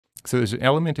So there's an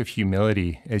element of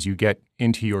humility as you get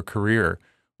into your career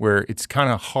where it's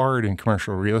kind of hard in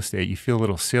commercial real estate. You feel a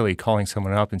little silly calling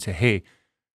someone up and say, hey,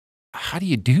 how do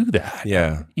you do that?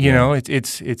 Yeah. You know,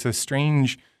 it's a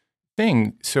strange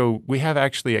thing. So we have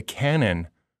actually a canon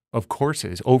of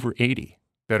courses, over 80,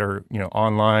 that are,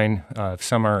 online.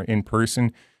 Some are in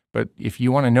person. But if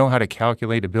you want to know how to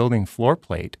calculate a building floor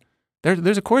plate,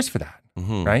 there's a course for that,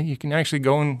 right? You can actually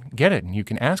go and get it, and you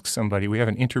can ask somebody. We have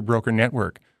an interbroker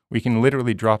network. We can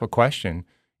literally drop a question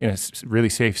in a really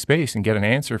safe space and get an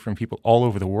answer from people all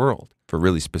over the world. For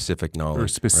really specific knowledge. For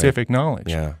specific knowledge.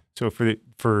 Yeah. So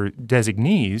for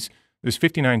designees, there's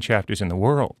 59 chapters in the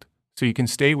world. So you can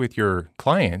stay with your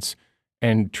clients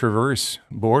and traverse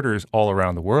borders all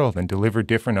around the world and deliver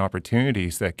different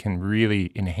opportunities that can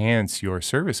really enhance your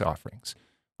service offerings.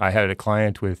 I had a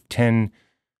client with 10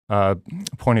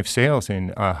 point of sales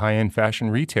in high-end fashion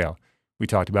retail. We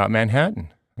talked about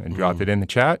Manhattan and dropped it in the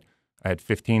chat. I had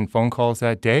 15 phone calls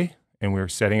that day, and we were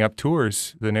setting up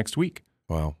tours the next week.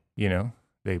 Wow.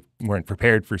 They weren't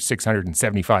prepared for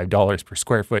 $675 per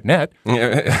square foot net,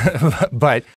 but